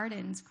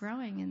gardens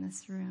growing in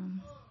this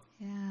room.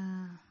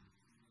 Yeah.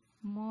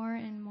 More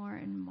and more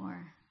and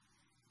more.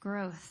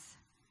 Growth.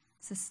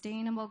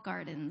 Sustainable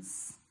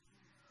gardens.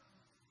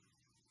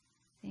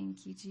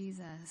 Thank you,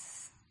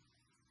 Jesus.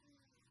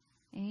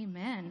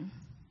 Amen.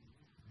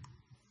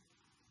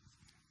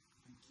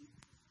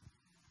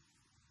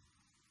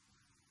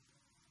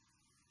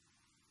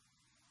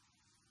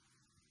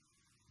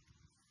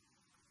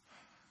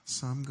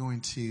 So I'm going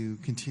to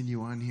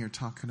continue on here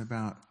talking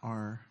about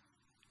our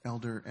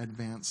elder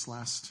advance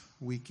last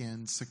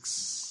weekend,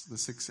 the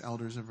six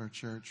elders of our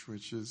church,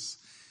 which is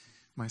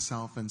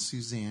myself and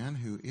Suzanne,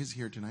 who is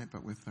here tonight,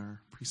 but with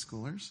our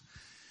preschoolers,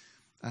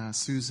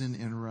 Susan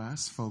and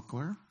Russ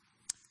Folkler,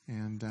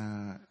 and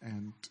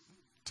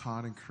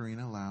Todd and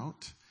Karina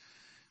Lout.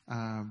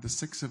 The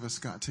six of us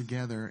got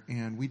together,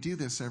 and we do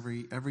this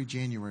every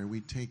January.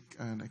 We take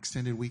an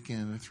extended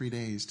weekend of 3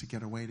 days to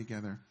get away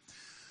together.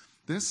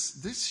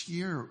 This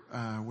year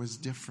was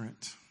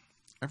different.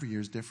 Every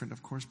year is different,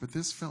 of course, but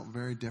this felt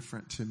very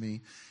different to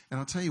me. And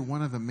I'll tell you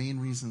one of the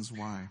main reasons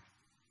why.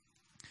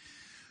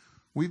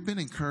 We've been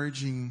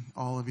encouraging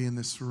all of you in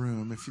this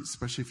room,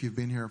 especially if you've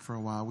been here for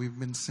a while, we've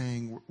been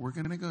saying we're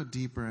going to go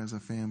deeper as a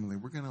family.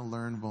 We're going to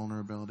learn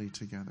vulnerability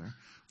together.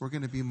 We're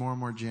going to be more and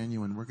more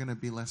genuine. We're going to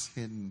be less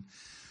hidden.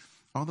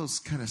 All those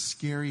kind of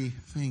scary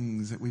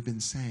things that we've been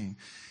saying.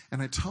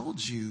 And I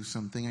told you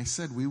something. I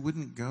said we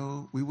wouldn't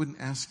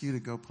ask you to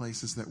go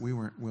places that we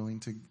weren't willing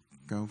to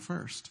go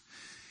first.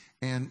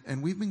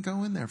 And we've been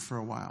going there for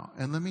a while.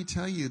 And let me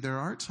tell you, there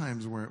are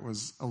times where it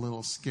was a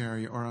little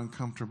scary or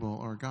uncomfortable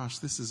or, gosh,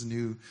 this is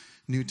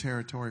new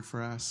territory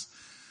for us.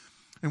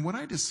 And what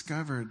I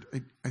discovered,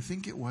 I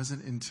think it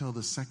wasn't until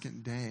the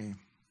second day,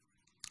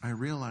 I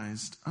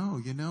realized,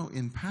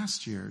 in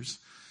past years,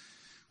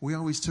 we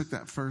always took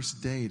that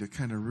first day to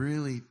kind of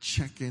really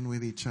check in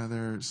with each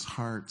other's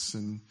hearts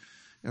and,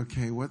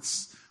 okay,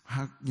 let's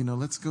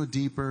go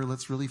deeper.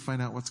 Let's really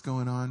find out what's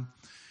going on.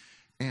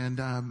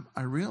 And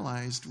I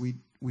realized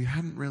we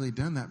hadn't really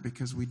done that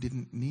because we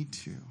didn't need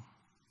to. I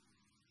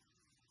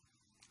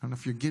don't know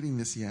if you're getting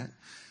this yet,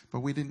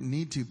 but we didn't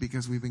need to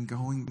because we've been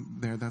going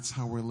there. That's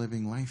how we're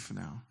living life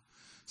now.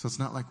 So it's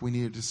not like we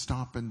needed to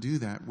stop and do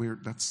that.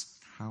 That's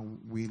how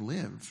we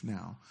live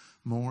now,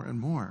 more and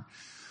more.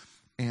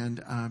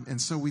 And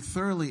so we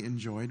thoroughly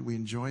enjoyed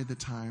the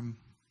time.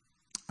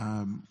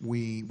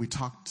 We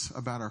talked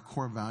about our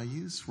core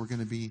values. We're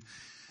going to be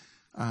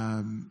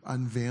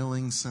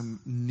unveiling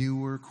some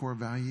newer core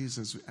values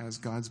as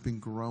God's been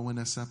growing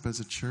us up as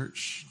a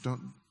church.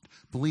 Don't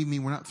believe me,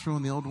 we're not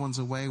throwing the old ones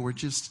away. We're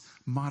just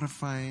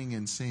modifying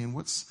and saying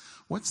what's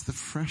the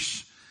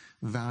fresh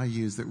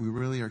values that we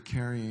really are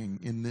carrying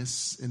in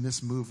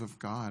this move of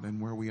God and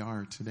where we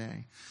are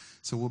today.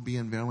 So we'll be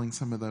unveiling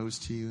some of those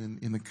to you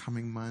in the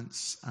coming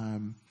months.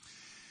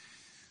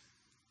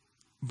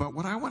 But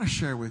what I want to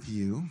share with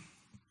you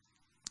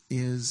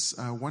is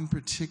one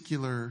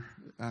particular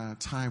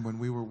time when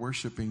we were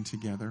worshiping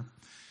together.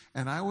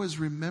 And I was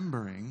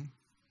remembering,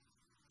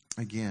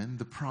 again,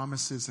 the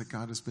promises that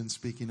God has been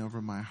speaking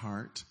over my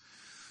heart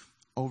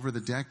over the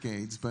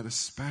decades, but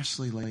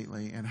especially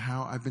lately, and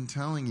how I've been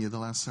telling you the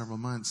last several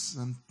months,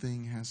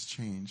 something has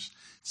changed.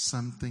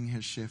 Something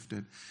has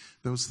shifted.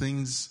 Those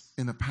things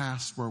in the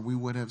past where we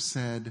would have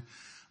said,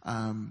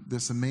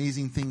 this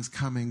amazing thing's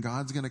coming,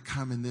 God's going to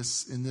come in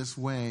this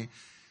way.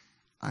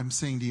 I'm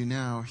saying to you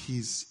now,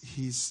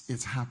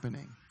 it's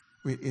happening.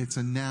 It's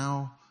a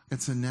now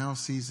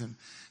season.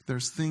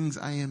 There's things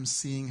I am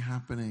seeing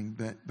happening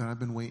that I've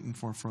been waiting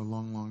for a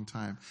long, long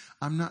time.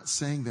 I'm not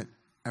saying that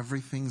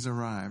everything's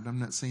arrived. I'm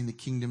not saying the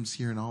kingdom's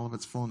here in all of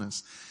its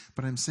fullness,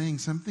 but I'm saying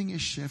something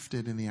is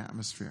shifted in the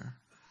atmosphere.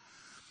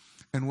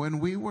 And when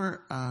we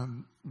were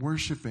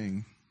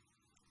worshiping,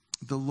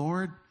 the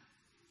Lord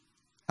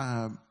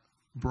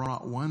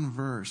brought one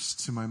verse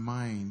to my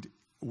mind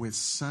with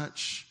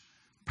such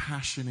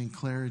passion and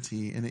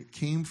clarity, and it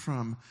came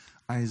from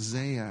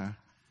Isaiah,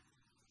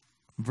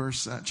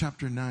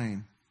 chapter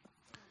 9,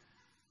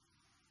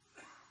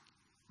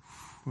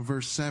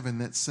 verse 7,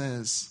 that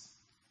says,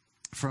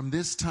 "From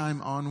this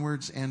time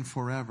onwards and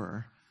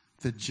forever,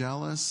 the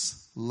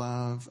jealous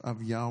love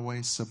of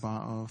Yahweh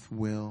Sabaoth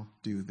will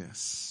do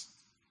this."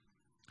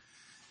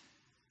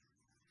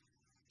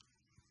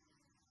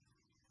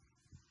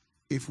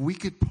 If we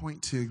could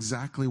point to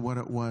exactly what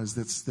it was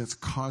that's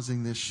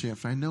causing this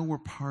shift, I know we're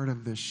part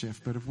of this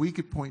shift, but if we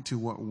could point to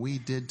what we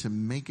did to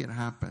make it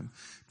happen,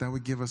 that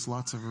would give us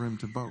lots of room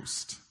to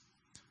boast.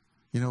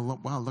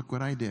 Wow, look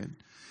what I did.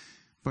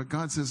 But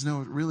God says,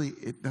 no,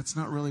 that's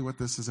not really what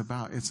this is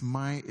about. It's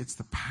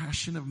the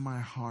passion of my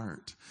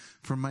heart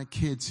for my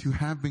kids who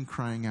have been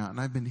crying out, and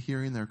I've been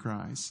hearing their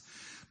cries.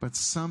 But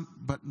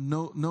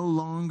no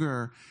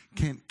longer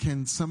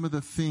can some of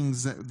the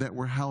things that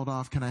were held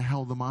off, can I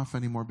hold them off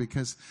anymore?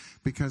 Because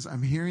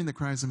I'm hearing the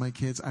cries of my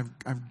kids.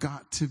 I've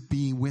got to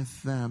be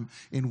with them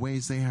in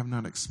ways they have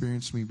not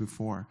experienced me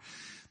before.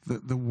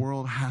 The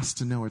world has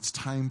to know it's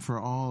time for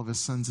all of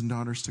his sons and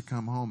daughters to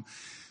come home.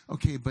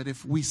 Okay, but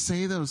if we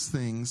say those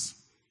things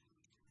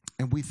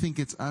And we think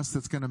it's us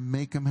that's going to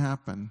make them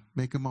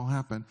all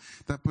happen.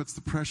 That puts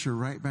the pressure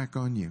right back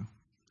on you.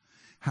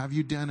 Have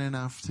you done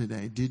enough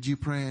today? Did you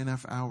pray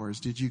enough hours?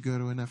 Did you go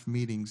to enough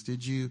meetings?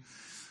 Did you,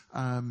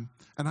 and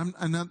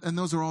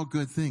those are all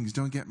good things,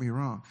 don't get me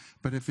wrong.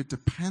 But if it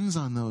depends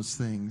on those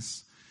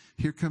things,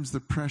 here comes the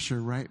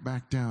pressure right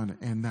back down,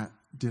 and that,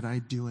 did I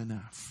do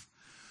enough?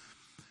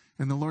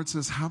 And the Lord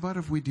says, how about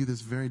if we do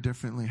this very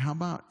differently? How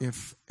about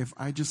if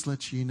I just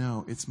let you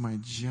know it's my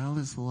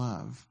jealous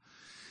love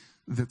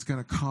that's going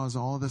to cause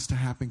all of this to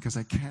happen because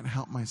I can't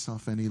help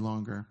myself any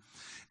longer.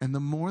 And the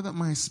more that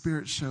my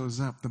Spirit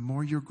shows up, the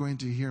more you're going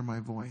to hear my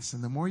voice.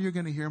 And the more you're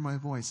going to hear my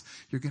voice,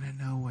 you're going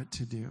to know what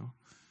to do.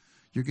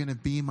 You're going to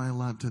be my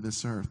love to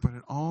this earth. But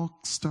it all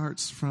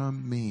starts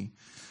from me.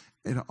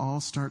 It all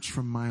starts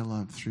from my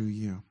love through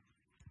you.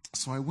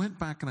 So I went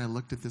back and I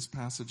looked at this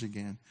passage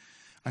again.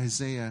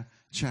 Isaiah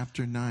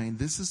chapter 9.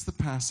 This is the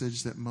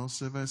passage that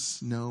most of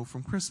us know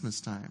from Christmas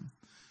time.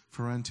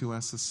 For unto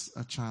us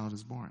a child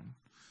is born.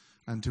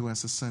 Unto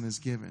us a son is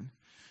given,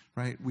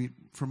 right?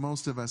 For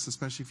most of us,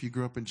 especially if you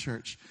grew up in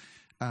church,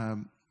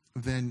 then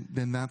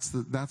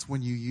that's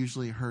when you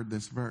usually heard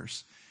this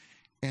verse.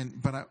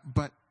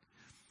 But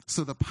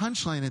so the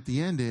punchline at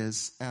the end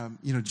is,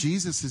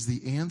 Jesus is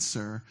the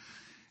answer,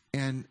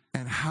 and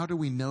how do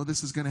we know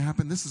this is going to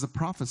happen? This is a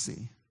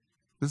prophecy.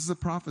 This is a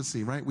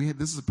prophecy, right?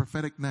 This is a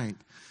prophetic night,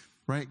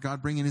 right?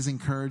 God bringing His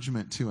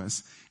encouragement to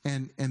us,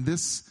 and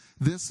this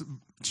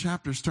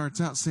chapter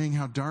starts out saying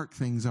how dark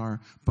things are,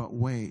 but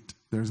wait,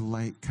 there's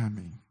light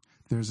coming.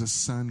 There's a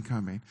sun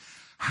coming.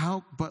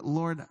 But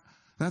Lord,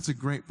 that's a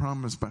great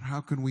promise, but how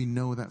can we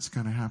know that's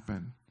going to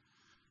happen?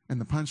 And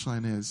the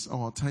punchline is,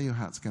 I'll tell you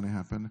how it's going to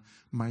happen.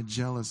 My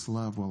jealous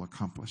love will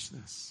accomplish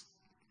this.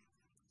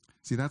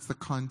 See, that's the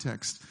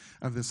context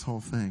of this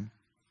whole thing.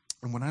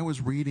 And when I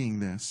was reading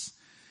this,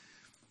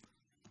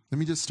 let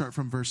me just start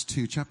from verse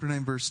 2, chapter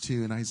 9, verse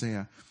 2 in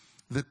Isaiah.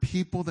 The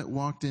people that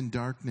walked in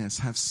darkness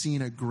have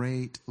seen a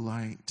great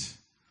light.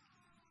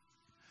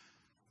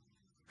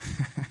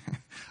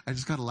 I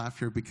just got to laugh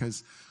here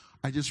because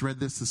I just read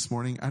this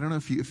morning. I don't know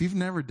if you've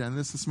never done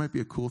this might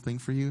be a cool thing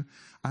for you.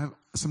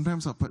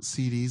 Sometimes I'll put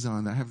CDs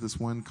on. I have this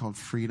one called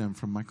Freedom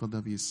from Michael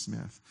W.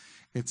 Smith.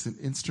 It's an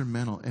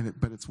instrumental,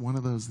 but it's one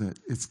of those that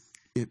it's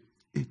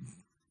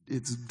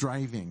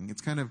driving.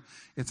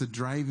 It's a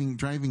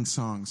driving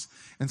songs.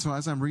 And so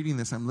as I'm reading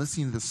this, I'm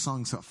listening to this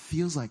song, so it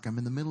feels like I'm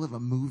in the middle of a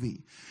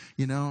movie.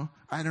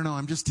 I don't know.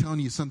 I'm just telling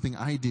you something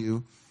I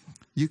do.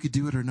 You could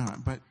do it or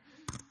not, but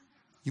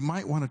you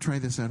might want to try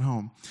this at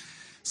home.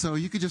 So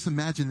you could just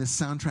imagine this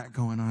soundtrack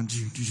going on.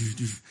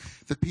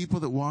 The people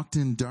that walked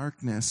in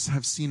darkness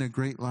have seen a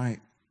great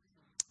light.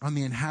 On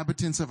the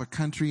inhabitants of a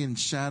country in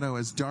shadow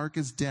as dark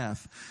as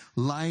death,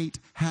 light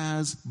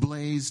has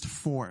blazed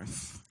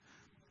forth.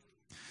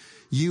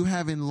 You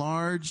have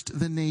enlarged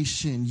the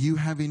nation. You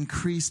have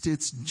increased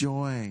its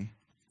joy.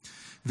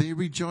 They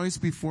rejoice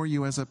before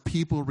you as a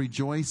people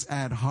rejoice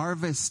at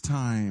harvest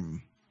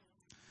time,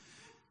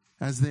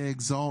 as they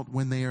exult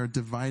when they are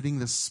dividing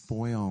the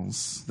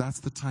spoils.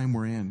 That's the time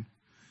we're in.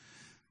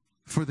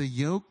 For the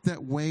yoke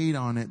that weighed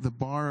on it, the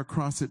bar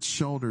across its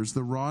shoulders,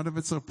 the rod of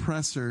its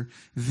oppressor,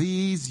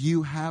 these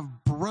you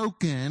have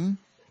broken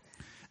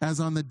as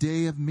on the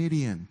day of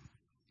Midian.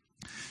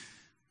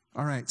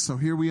 All right, so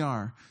here we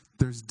are.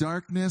 There's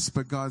darkness,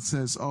 but God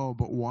says,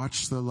 but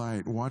watch the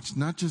light. Watch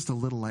not just a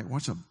little light.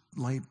 Watch a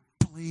light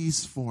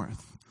blaze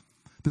forth.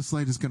 This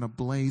light is going to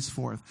blaze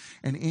forth.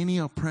 And any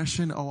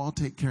oppression, I'll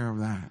take care of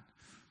that.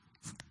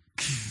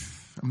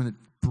 I'm going to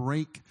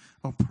break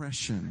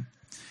oppression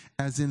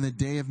as in the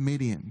day of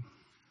Midian.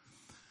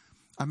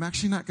 I'm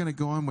actually not going to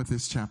go on with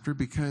this chapter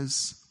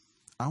because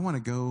I want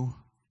to go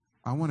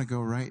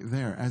right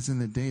there, as in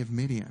the day of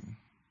Midian.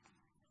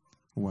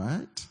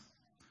 What?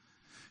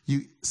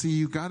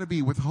 You've got to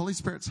be, with Holy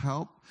Spirit's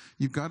help,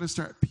 you've got to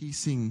start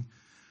piecing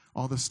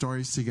all the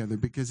stories together,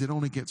 because it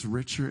only gets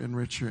richer and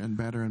richer and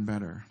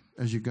better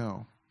as you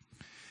go.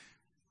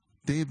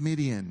 Day of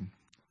Midian,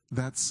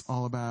 that's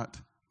all about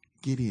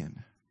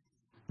Gideon.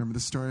 Remember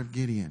the story of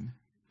Gideon,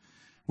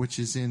 which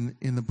is in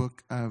the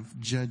book of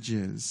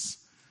Judges.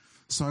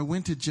 So I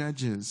went to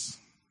Judges,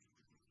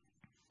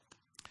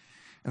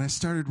 and I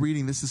started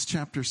reading. This is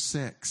chapter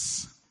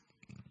 6.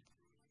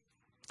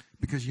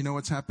 Because you know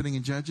what's happening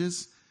in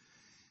Judges?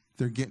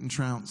 They're getting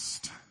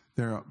trounced.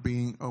 They're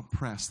being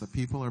oppressed. The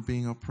people are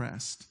being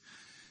oppressed.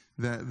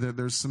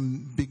 There's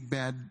some big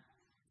bad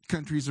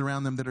countries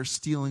around them that are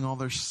stealing all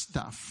their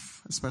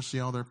stuff, especially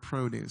all their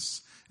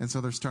produce. And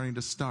so they're starting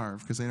to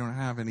starve because they don't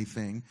have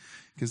anything,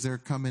 because they're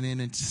coming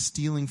in and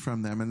stealing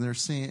from them. And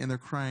they're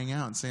crying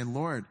out and saying,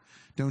 Lord,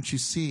 don't you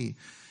see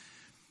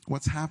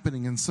what's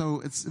happening? And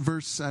so it's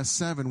verse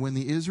 7, when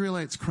the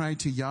Israelites cried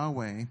to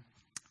Yahweh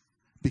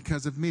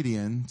because of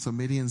Midian, so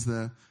Midian's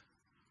the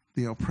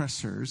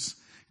oppressors,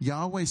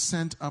 Yahweh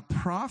sent a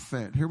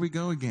prophet. Here we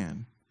go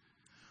again.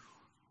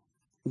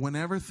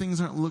 Whenever things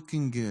aren't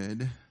looking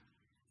good,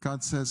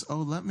 God says,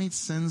 let me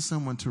send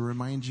someone to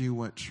remind you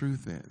what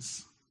truth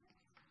is.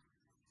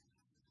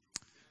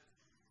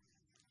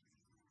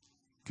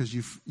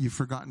 because you've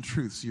forgotten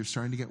truths. You're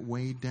starting to get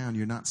weighed down.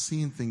 You're not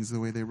seeing things the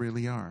way they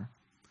really are.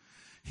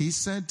 He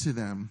said to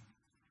them,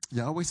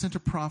 Yahweh sent a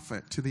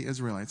prophet to the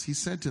Israelites. He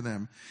said to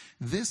them,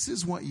 this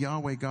is what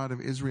Yahweh, God of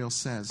Israel,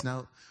 says.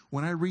 Now,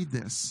 when I read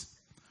this,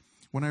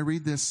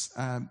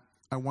 I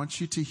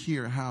want you to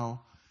hear how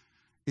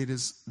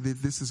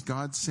this is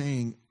God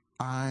saying,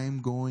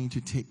 I'm going to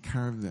take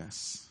care of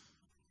this.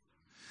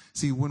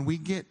 See, when we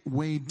get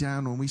weighed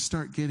down, when we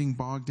start getting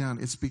bogged down,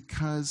 it's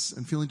because,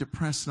 and feeling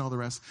depressed and all the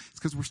rest, it's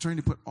because we're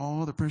starting to put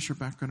all the pressure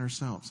back on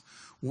ourselves.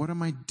 What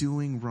am I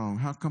doing wrong?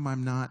 How come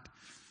I'm not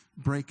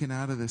breaking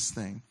out of this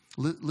thing?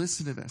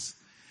 Listen to this.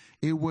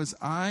 It was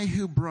I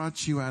who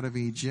brought you out of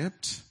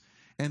Egypt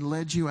and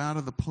led you out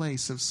of the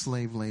place of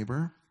slave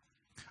labor.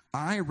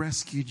 I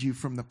rescued you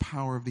from the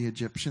power of the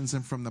Egyptians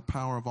and from the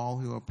power of all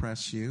who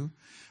oppress you.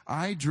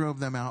 I drove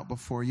them out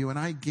before you, and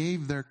I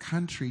gave their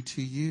country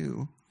to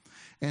you.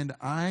 And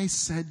I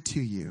said to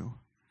you,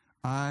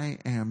 I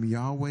am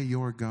Yahweh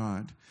your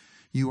God.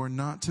 You are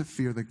not to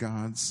fear the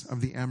gods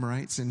of the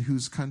Amorites in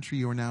whose country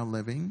you are now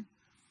living,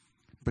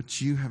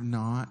 but you have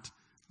not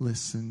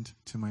listened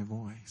to my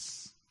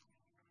voice.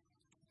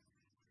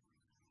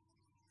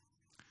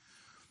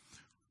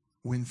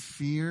 When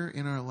fear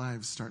in our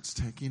lives starts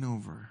taking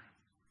over,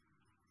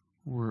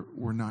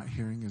 we're not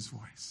hearing his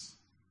voice.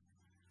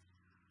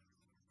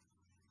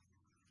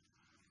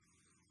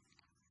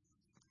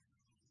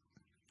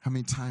 How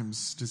many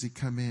times does he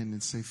come in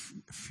and say,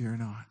 fear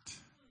not,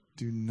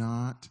 do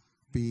not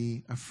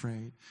be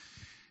afraid?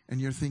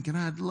 And you're thinking,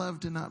 I'd love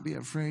to not be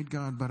afraid,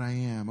 God, but I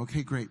am.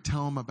 Okay, great.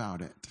 Tell him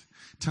about it.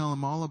 Tell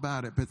him all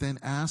about it, but then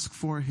ask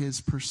for his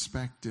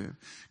perspective.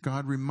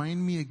 God,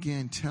 remind me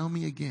again, tell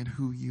me again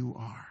who you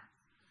are.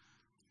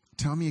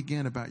 Tell me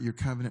again about your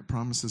covenant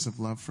promises of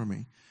love for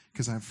me,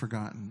 because I've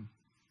forgotten.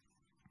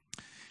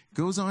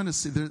 Goes on to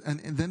say,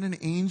 and then an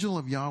angel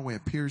of Yahweh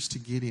appears to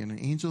Gideon. An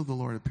angel of the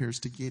Lord appears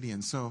to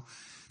Gideon. So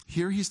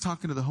here he's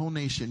talking to the whole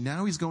nation.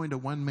 Now he's going to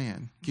one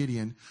man,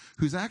 Gideon,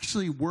 who's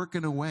actually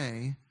working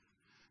away.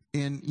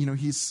 And,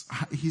 he's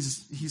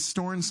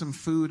storing some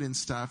food and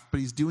stuff, but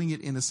he's doing it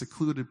in a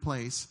secluded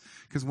place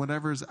because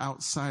whatever's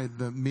outside,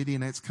 the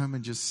Midianites come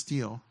and just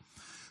steal.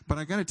 But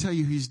I got to tell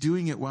you, he's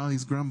doing it while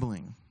he's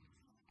grumbling.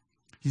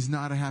 He's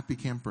not a happy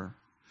camper.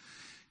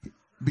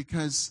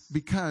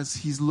 Because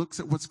he looks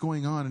at what's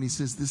going on and he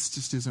says, this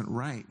just isn't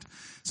right.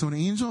 So an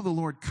angel of the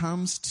Lord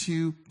comes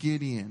to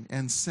Gideon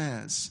and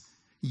says,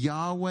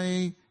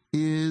 Yahweh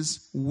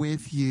is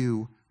with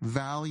you,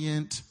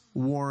 valiant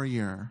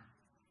warrior.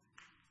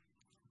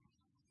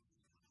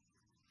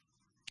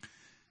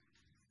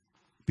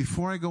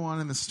 Before I go on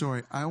in the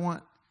story, I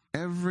want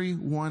every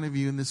one of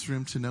you in this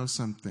room to know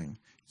something.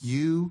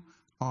 You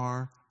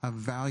are a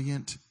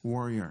valiant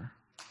warrior.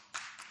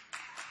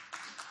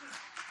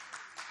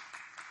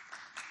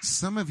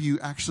 Some of you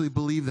actually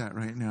believe that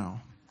right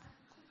now.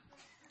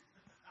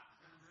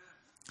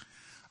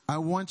 I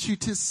want you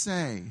to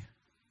say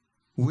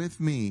with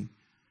me,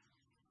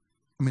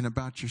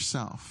 about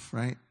yourself,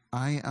 right?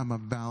 I am a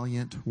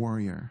valiant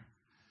warrior.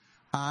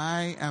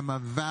 I am a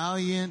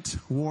valiant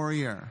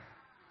warrior.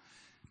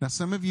 Now,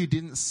 some of you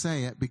didn't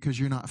say it because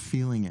you're not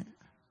feeling it.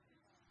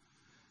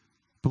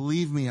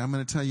 Believe me, I'm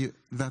going to tell you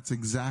that's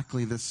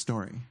exactly this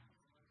story.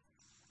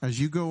 As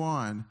you go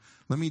on,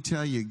 let me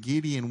tell you,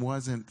 Gideon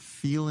wasn't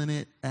feeling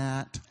it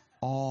at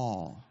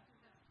all,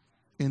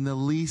 in the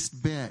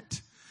least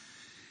bit.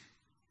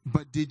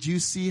 But did you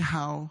see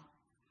how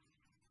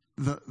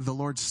the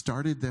Lord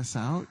started this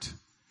out?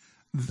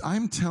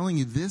 I'm telling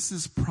you, this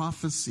is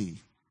prophecy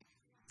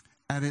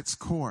at its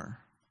core.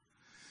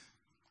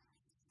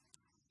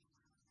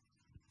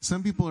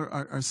 Some people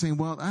are saying,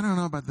 well, I don't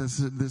know about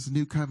this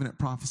new covenant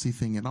prophecy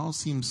thing. It all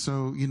seems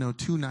so,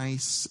 too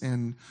nice.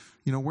 And,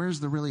 where's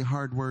the really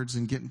hard words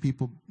and getting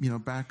people,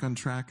 back on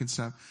track and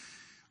stuff.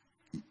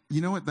 You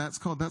know what that's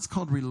called? That's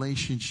called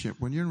relationship.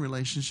 When you're in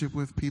relationship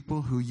with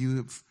people who you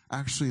have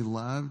actually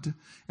loved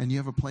and you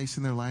have a place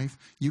in their life,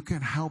 you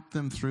can help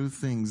them through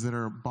things that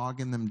are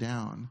bogging them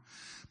down.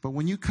 But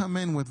when you come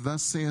in with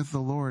thus saith the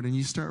Lord and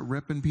you start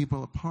ripping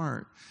people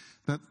apart,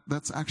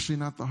 that's actually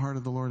not the heart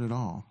of the Lord at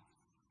all.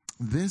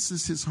 This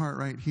is his heart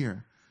right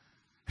here.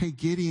 Hey,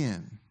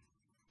 Gideon,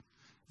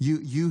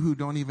 you who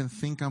don't even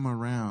think I'm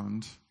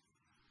around,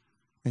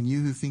 and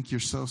you who think you're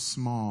so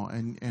small,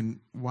 and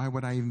why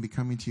would I even be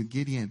coming to you?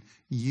 Gideon,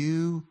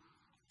 you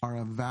are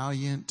a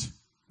valiant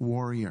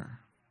warrior.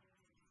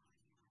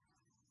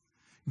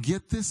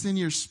 Get this in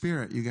your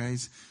spirit, you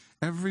guys.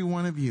 Every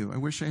one of you, I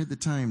wish I had the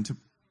time to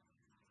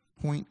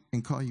point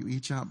and call you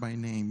each out by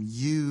name.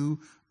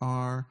 You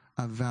are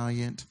a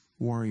valiant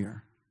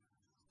warrior.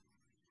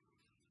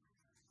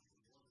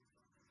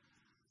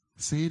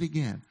 Say it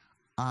again.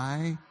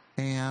 I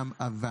am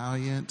a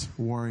valiant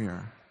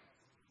warrior.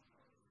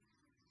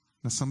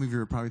 Now, some of you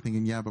are probably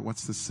thinking, yeah, but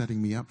what's this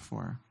setting me up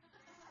for?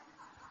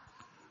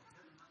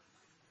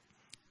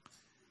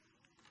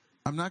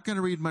 I'm not going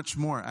to read much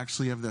more,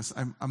 actually, of this.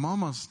 I'm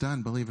almost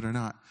done, believe it or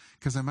not,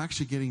 because I'm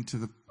already getting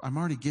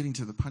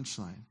to the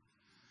punchline.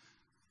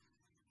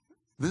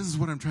 This is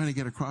what I'm trying to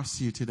get across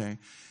to you today.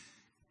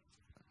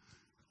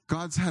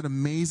 God's had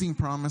amazing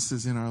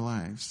promises in our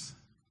lives.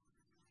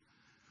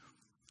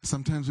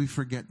 Sometimes we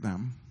forget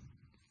them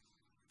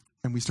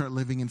and we start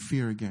living in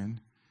fear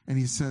again. And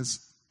he says,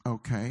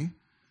 okay,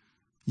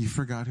 you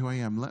forgot who I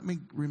am. Let me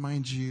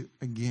remind you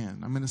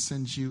again. I'm going to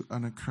send you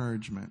an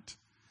encouragement.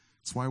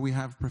 It's why we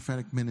have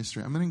prophetic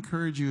ministry. I'm going to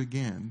encourage you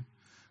again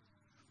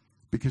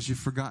because you've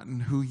forgotten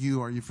who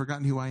you are. You've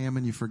forgotten who I am,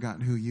 and you've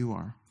forgotten who you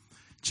are.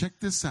 Check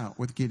this out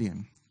with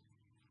Gideon.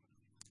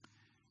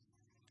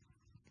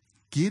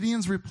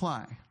 Gideon's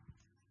reply,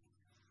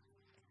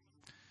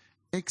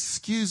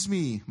 excuse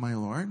me, my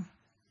Lord,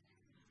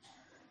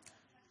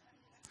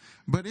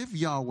 but if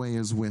Yahweh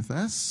is with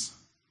us,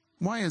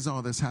 why is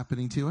all this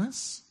happening to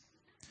us?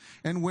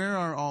 And where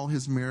are all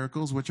his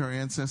miracles, which our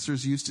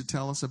ancestors used to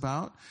tell us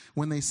about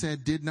when they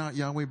said, did not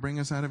Yahweh bring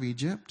us out of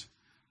Egypt?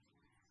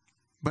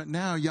 But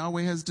now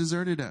Yahweh has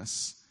deserted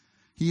us.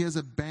 He has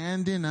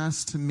abandoned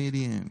us to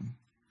Midian.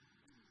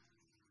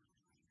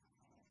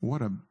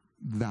 What a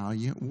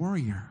valiant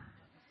warrior.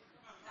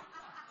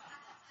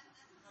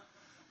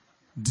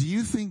 Do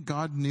you think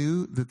God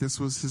knew that this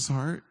was his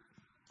heart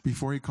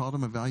before he called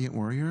him a valiant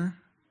warrior?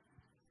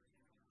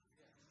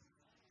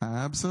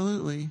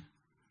 Absolutely.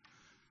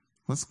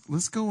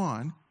 Let's go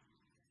on.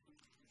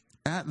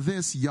 At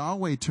this,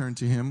 Yahweh turned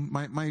to him.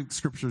 My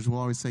scriptures will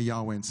always say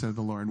Yahweh instead of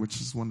the Lord,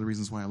 which is one of the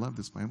reasons why I love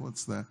this Bible.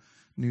 It's the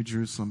New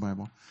Jerusalem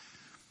Bible.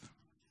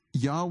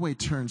 Yahweh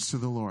turns to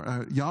the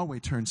Lord. Yahweh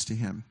turns to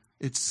him.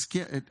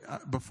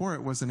 Before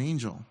it was an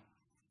angel.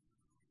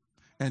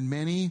 And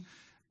many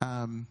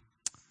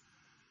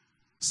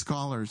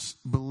scholars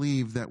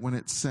believe that when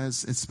it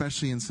says,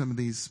 especially in some of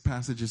these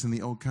passages in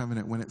the Old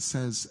Covenant, when it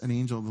says an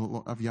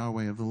angel of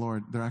Yahweh, of the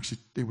Lord,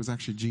 it was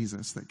actually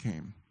Jesus that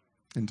came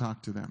and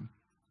talked to them.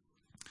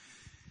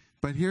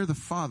 But here the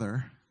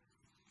Father,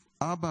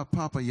 Abba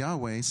Papa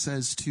Yahweh,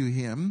 says to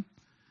him,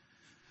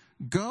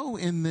 go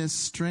in this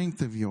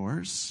strength of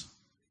yours,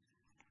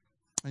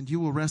 and you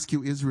will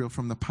rescue Israel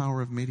from the power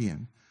of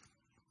Midian.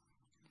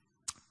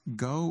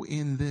 Go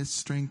in this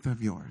strength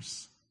of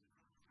yours.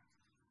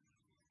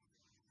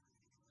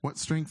 What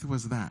strength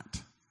was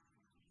that?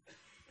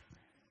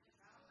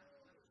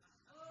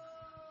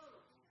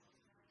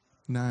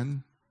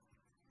 None.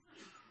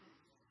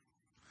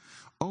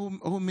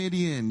 O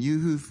Midian, you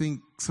who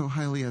think so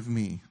highly of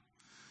me,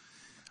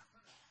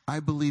 I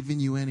believe in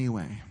you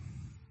anyway.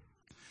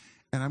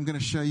 And I'm going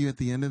to show you at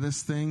the end of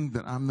this thing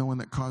that I'm the one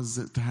that causes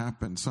it to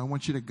happen. So I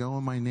want you to go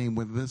in my name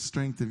with this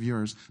strength of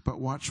yours, but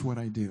watch what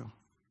I do.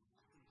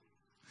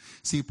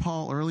 See,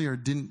 Paul earlier,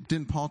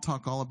 didn't Paul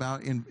talk all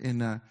about in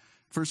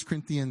 1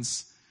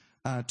 Corinthians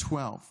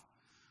 12?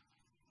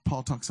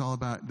 Paul talks all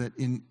about that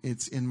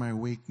it's in my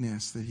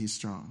weakness that he's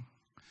strong.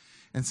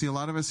 And see, a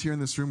lot of us here in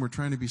this room, we're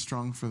trying to be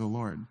strong for the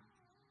Lord.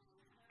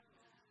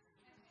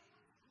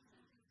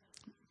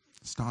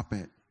 Stop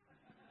it.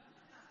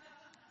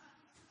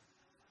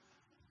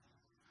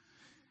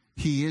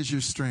 He is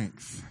your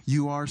strength.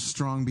 You are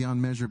strong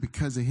beyond measure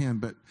because of him,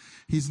 but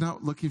he's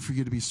not looking for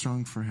you to be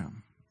strong for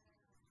him.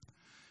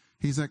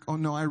 He's like, oh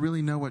no, I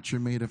really know what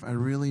you're made of. I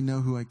really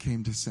know who I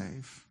came to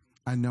save.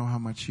 I know how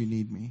much you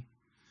need me.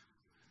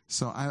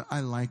 So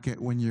I like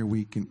it when you're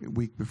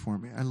weak before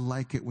me. I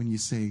like it when you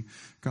say,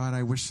 God,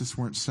 I wish this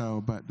weren't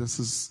so, but this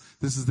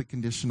is the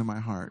condition of my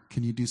heart.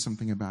 Can you do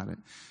something about it?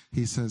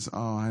 He says,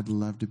 oh, I'd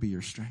love to be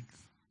your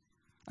strength.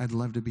 I'd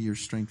love to be your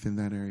strength in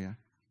that area.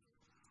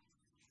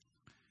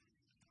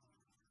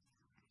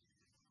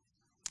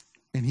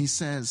 And he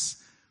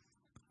says,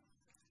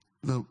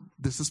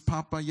 this is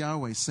Papa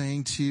Yahweh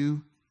saying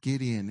to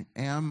Gideon,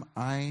 am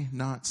I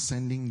not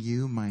sending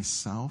you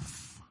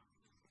myself?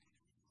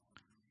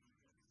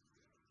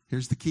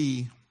 Here's the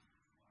key.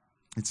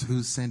 It's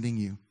who's sending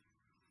you.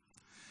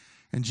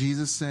 And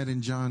Jesus said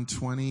in John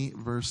 20,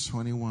 verse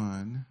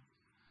 21,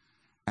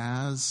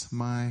 as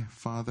my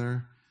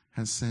Father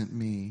has sent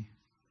me,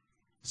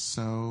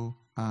 so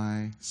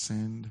I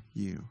send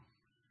you.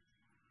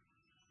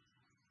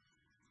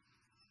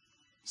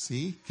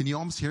 See? Can you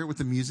almost hear it with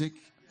the music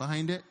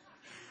behind it?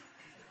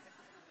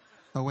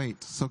 Oh,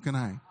 wait. So can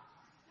I.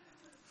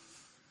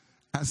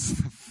 As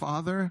the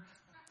Father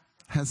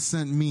has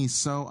sent me,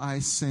 so I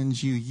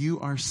send you. You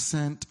are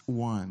sent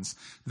ones.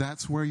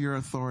 That's where your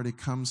authority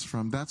comes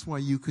from. That's why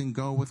you can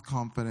go with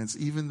confidence,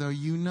 even though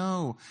you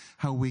know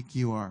how weak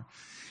you are.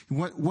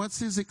 What's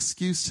his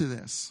excuse to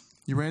this?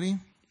 You ready?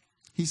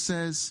 He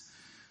says,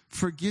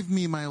 forgive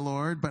me, my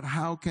Lord, but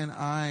how can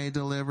I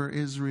deliver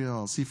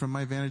Israel? See, from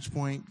my vantage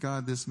point,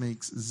 God, this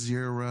makes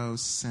zero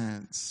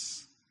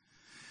sense.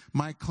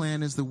 My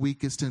clan is the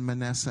weakest in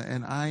Manasseh,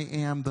 and I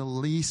am the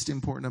least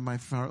important of my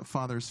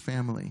father's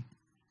family.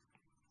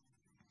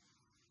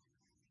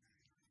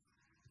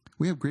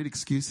 We have great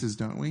excuses,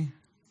 don't we?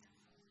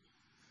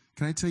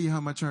 Can I tell you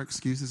how much our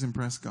excuses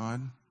impress God?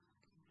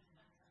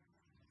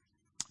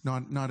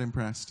 Not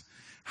impressed.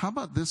 How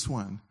about this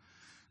one?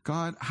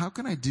 God, how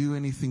can I do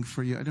anything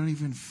for you? I don't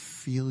even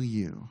feel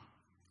you.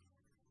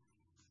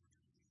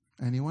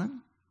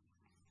 Anyone?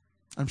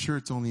 I'm sure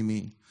it's only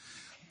me.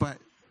 But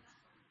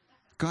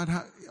God,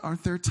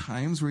 aren't there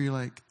times where you're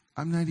like,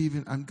 I'm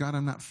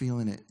not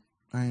feeling it.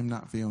 I am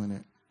not feeling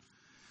it.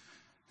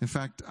 In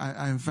fact,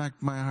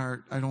 my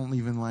heart, I don't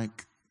even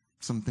like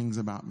some things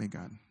about me,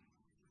 God.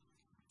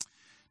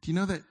 Do you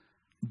know that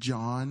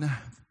John,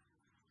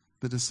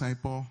 the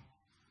disciple,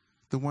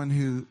 the one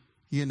who,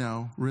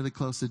 really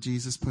close to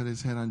Jesus, put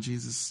his head on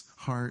Jesus'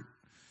 heart,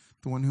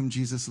 the one whom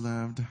Jesus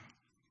loved,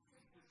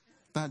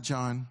 that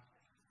John,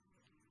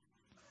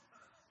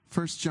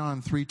 1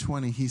 John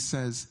 3:20, he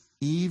says,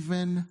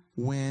 even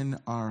when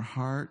our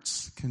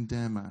hearts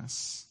condemn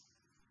us,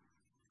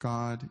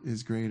 God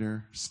is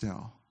greater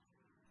still.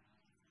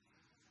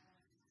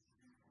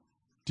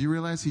 Do you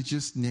realize he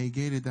just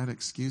negated that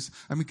excuse?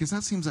 I mean, because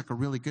that seems like a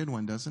really good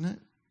one, doesn't it?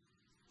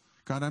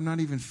 God, I'm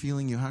not even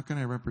feeling you. How can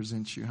I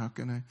represent you? How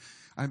can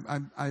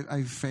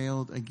I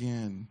failed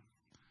again.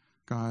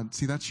 God,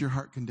 see, that's your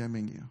heart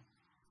condemning you.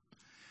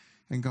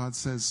 And God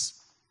says,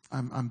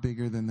 I'm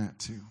bigger than that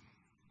too.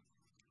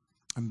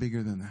 I'm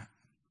bigger than that.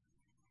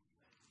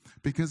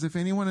 Because if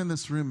anyone in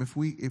this room, if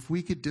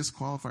we could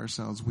disqualify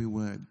ourselves, we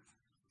would.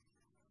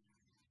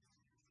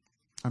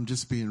 I'm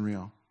just being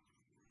real.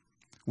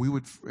 We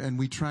would, and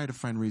we try to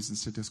find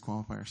reasons to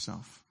disqualify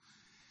ourselves.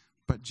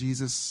 But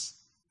Jesus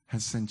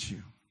has sent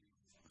you.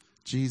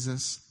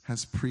 Jesus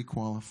has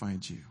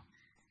pre-qualified you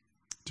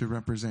to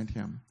represent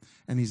him,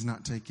 and he's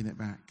not taking it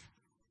back.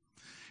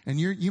 And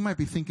you might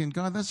be thinking,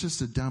 God, that's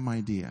just a dumb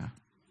idea.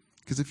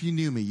 Because if you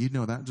knew me, you'd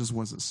know that just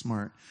wasn't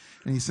smart.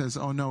 And he says,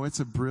 oh no,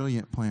 it's a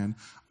brilliant plan.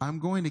 I'm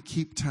going to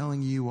keep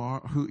telling you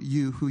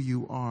who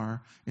you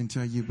are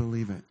until you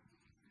believe it.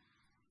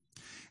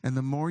 And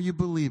the more you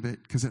believe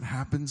it, because it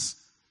happens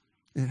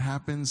in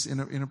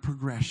a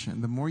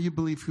progression. The more you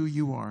believe who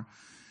you are,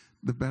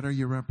 the better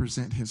you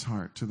represent his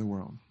heart to the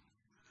world.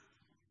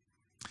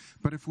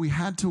 But if we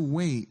had to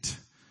wait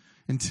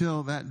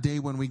until that day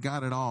when we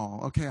got it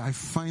all, okay, I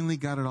finally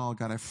got it all,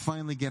 God. I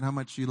finally get how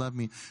much you love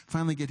me.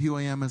 Finally get who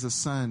I am as a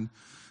son.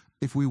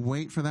 If we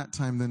wait for that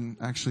time, then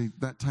actually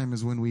that time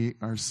is when we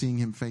are seeing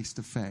him face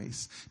to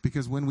face.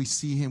 Because when we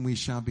see him, we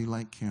shall be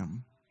like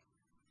him.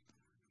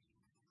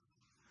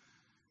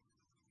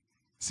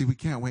 See, we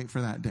can't wait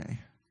for that day.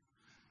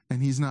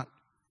 And he's not,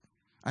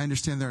 I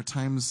understand there are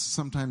times,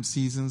 sometimes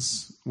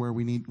seasons where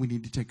we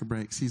need to take a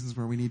break, seasons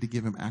where we need to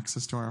give him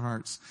access to our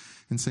hearts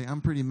and say,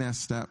 I'm pretty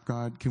messed up,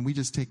 God. Can we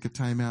just take a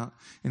time out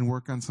and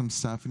work on some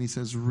stuff? And he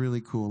says,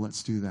 really cool,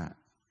 let's do that.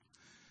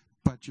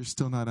 But you're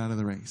still not out of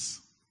the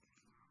race.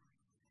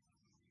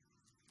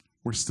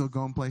 We're still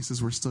going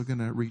places. We're still going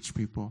to reach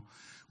people.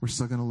 We're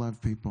still going to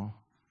love people.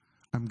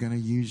 I'm going to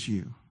use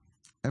you.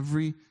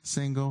 Every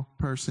single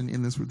person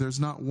in this, there's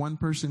not one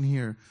person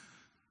here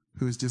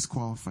who is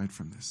disqualified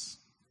from this.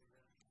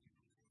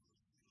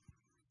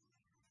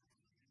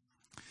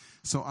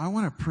 So I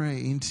want to pray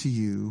into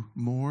you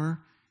more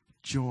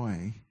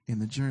joy in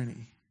the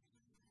journey.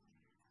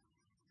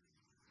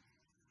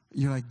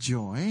 You're like,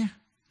 joy?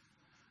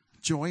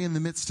 Joy in the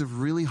midst of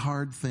really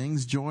hard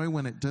things? Joy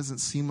when it doesn't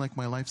seem like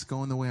my life's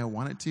going the way I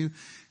want it to?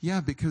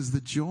 Yeah, because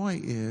the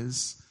joy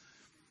is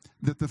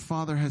that the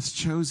Father has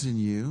chosen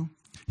you.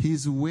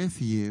 He's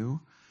with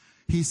you.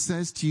 He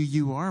says to you,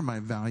 you are my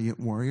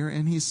valiant warrior.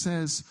 And he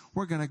says,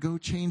 we're going to go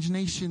change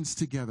nations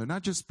together.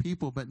 Not just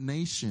people, but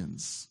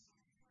nations.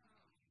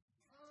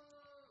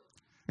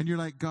 And you're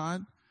like,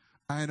 God,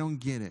 I don't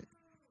get it.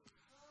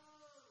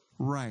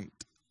 Right.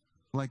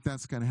 Like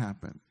that's going to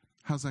happen.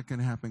 How's that going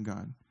to happen,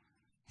 God?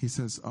 He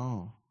says,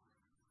 oh,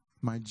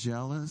 my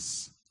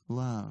jealous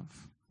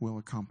love will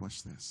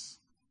accomplish this.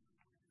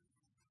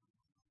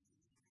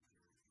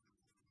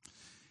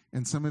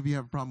 And some of you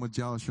have a problem with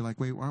jealous. You're like,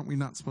 wait, aren't we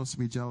not supposed to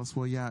be jealous?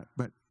 Well, yeah,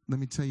 but let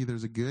me tell you,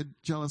 there's a good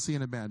jealousy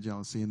and a bad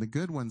jealousy. And the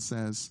good one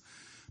says,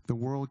 the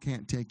world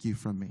can't take you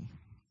from me.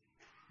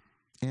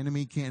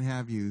 Enemy can't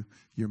have you.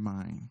 You're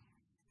mine.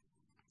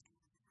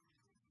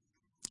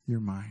 You're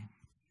mine.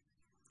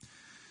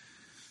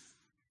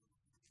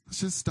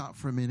 Let's just stop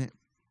for a minute.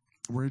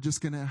 We're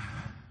just going to,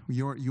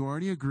 you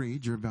already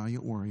agreed you're a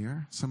valiant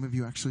warrior. Some of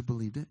you actually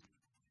believed it.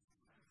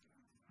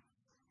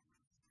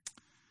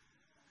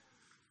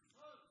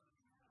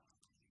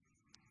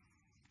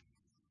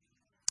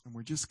 And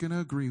we're just going to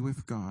agree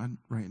with God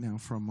right now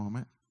for a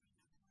moment.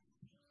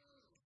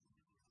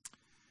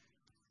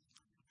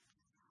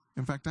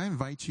 In fact, I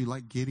invite you,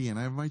 like Gideon,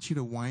 I invite you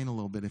to whine a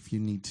little bit if you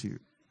need to.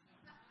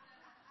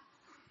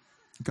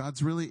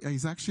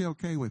 He's actually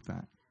okay with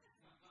that.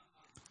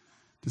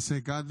 To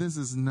say, God, this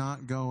is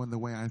not going the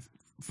way I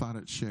thought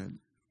it should.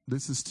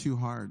 This is too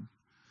hard.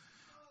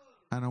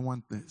 I don't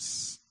want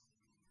this.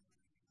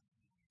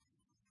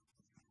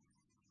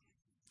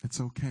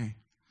 It's okay.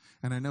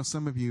 And I know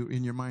some of you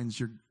in your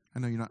minds, I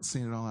know you're not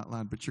saying it all out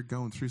loud, but you're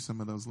going through some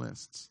of those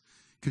lists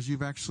because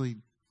you've actually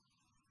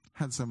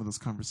had some of those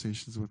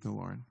conversations with the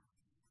Lord.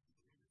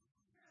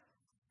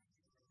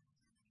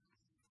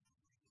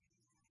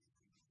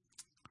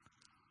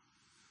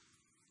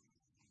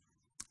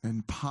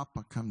 And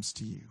Papa comes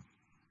to you.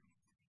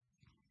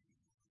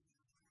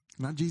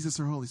 Not Jesus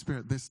or Holy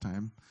Spirit this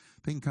time.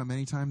 They can come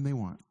anytime they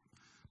want.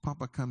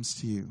 Papa comes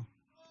to you.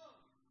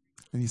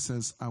 And he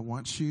says, I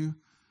want you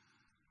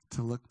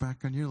to look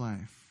back on your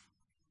life,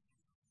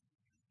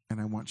 and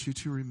I want you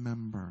to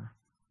remember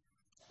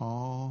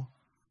all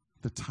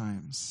the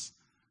times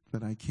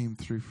that I came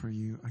through for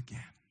you again.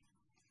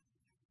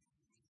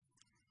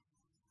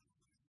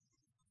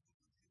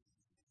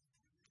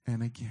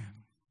 And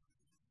again.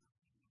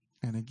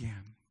 And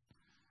again.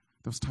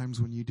 Those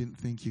times when you didn't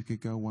think you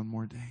could go one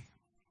more day.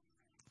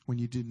 When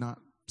you did not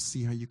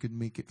see how you could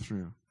make it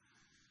through.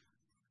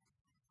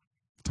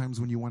 Times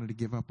when you wanted to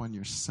give up on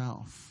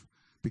yourself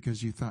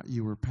because you thought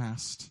you were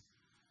past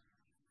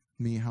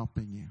me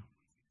helping you.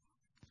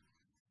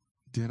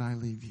 Did I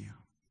leave you?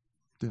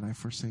 Did I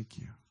forsake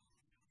you?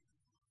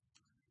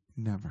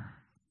 Never.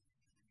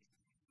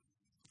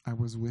 I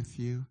was with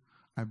you.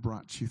 I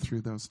brought you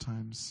through those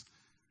times.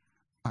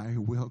 I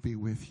will be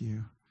with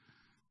you.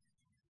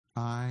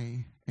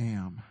 I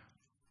am.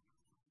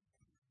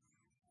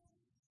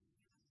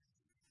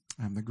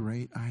 I'm the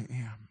great I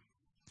am.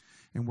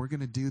 And we're going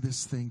to do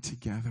this thing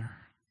together.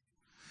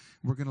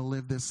 We're going to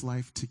live this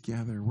life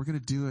together. We're going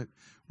to do it.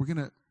 We're going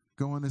to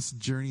go on this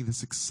journey,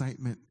 this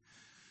excitement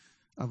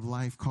of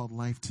life called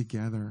life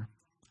together.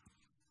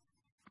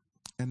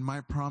 And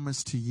my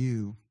promise to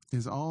you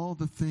is all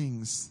the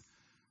things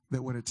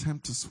that would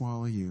attempt to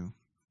swallow you,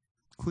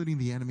 including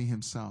the enemy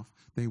himself,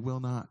 they will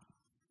not.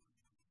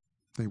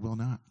 They will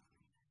not.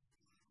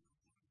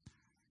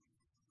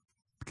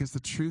 Because the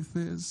truth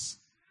is,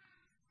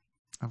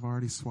 I've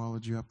already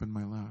swallowed you up in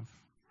my love.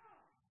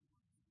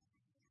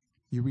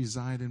 You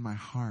reside in my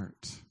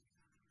heart.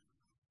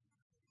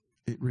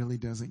 It really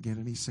doesn't get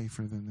any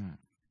safer than that.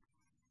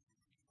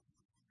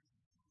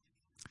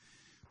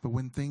 But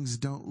when things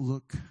don't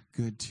look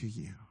good to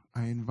you,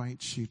 I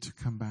invite you to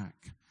come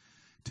back,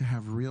 to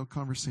have real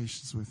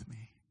conversations with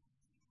me,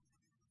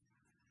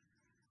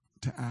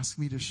 to ask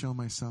me to show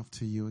myself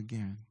to you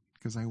again,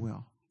 because I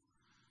will.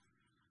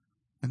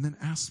 And then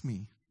ask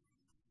me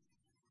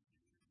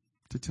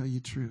to tell you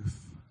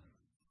truth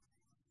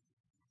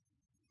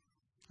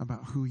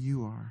about who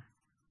you are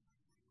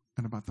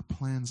and about the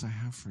plans I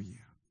have for you.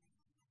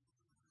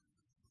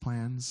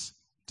 Plans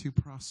to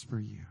prosper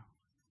you,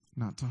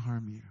 not to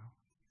harm you.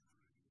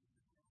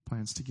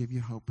 Plans to give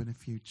you hope in a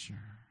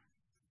future.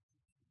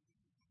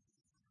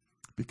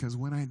 Because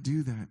when I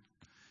do that,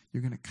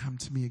 you're going to come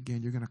to me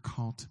again. You're going to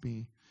call to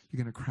me.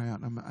 You're going to cry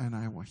out, and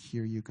I will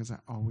hear you because I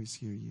always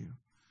hear you.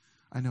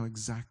 I know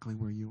exactly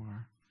where you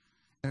are.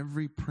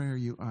 Every prayer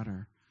you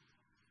utter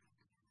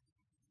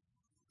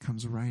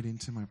comes right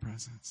into my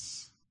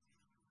presence.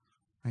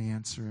 I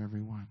answer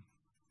every one.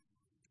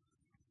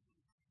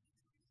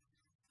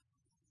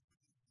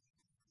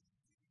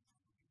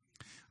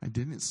 I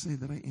didn't say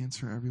that I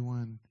answer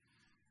everyone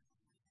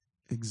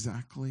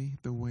exactly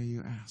the way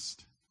you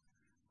asked.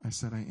 I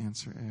said I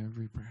answer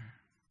every prayer.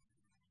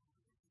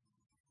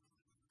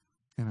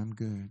 And I'm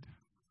good.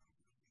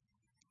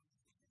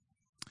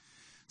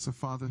 So,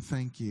 Father,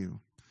 thank you.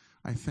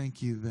 I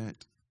thank you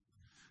that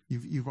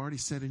you've already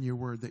said in your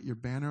word that your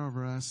banner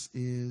over us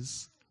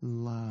is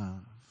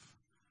love.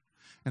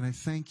 And I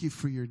thank you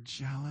for your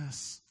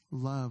jealous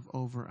love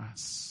over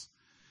us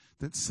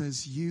that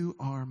says you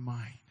are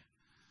mine.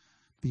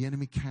 The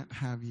enemy can't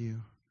have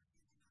you.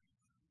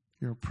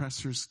 Your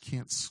oppressors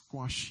can't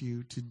squash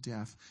you to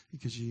death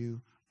because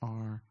you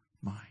are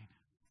mine.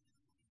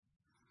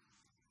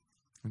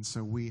 And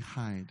so we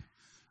hide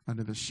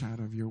under the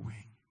shadow of your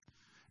wing.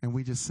 And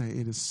we just say,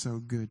 it is so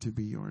good to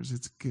be yours.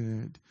 It's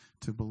good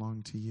to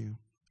belong to you.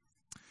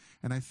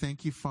 And I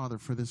thank you, Father,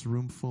 for this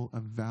room full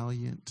of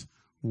valiant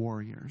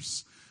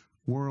warriors,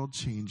 world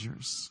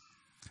changers.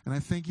 And I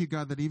thank you,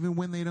 God, that even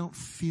when they don't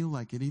feel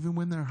like it, even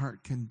when their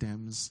heart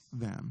condemns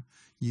them,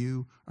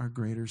 you are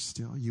greater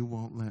still. You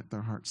won't let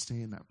their heart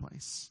stay in that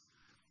place.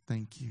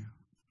 Thank you.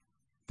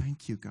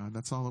 Thank you, God.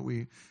 That's all that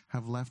we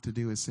have left to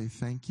do is say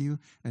thank you,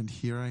 and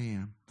here I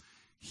am.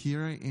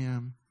 Here I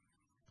am.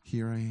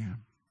 Here I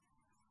am.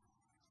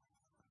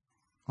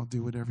 I'll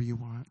do whatever you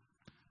want,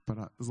 but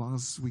as long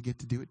as we get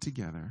to do it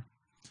together.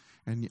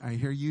 And I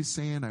hear you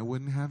saying I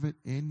wouldn't have it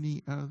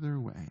any other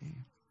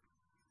way.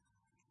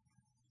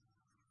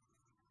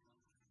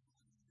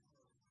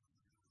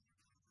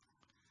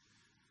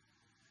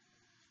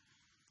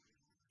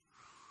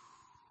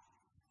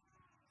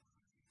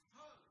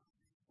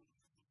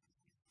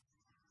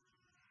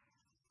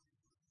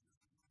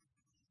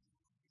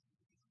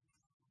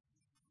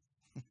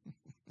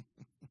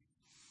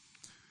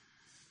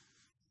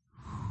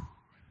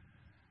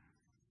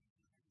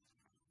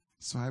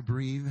 So I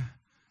breathe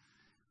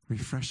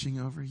refreshing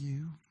over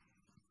you,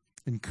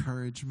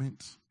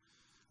 encouragement,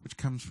 which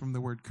comes from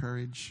the word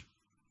courage.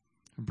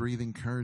 I breathe encouragement.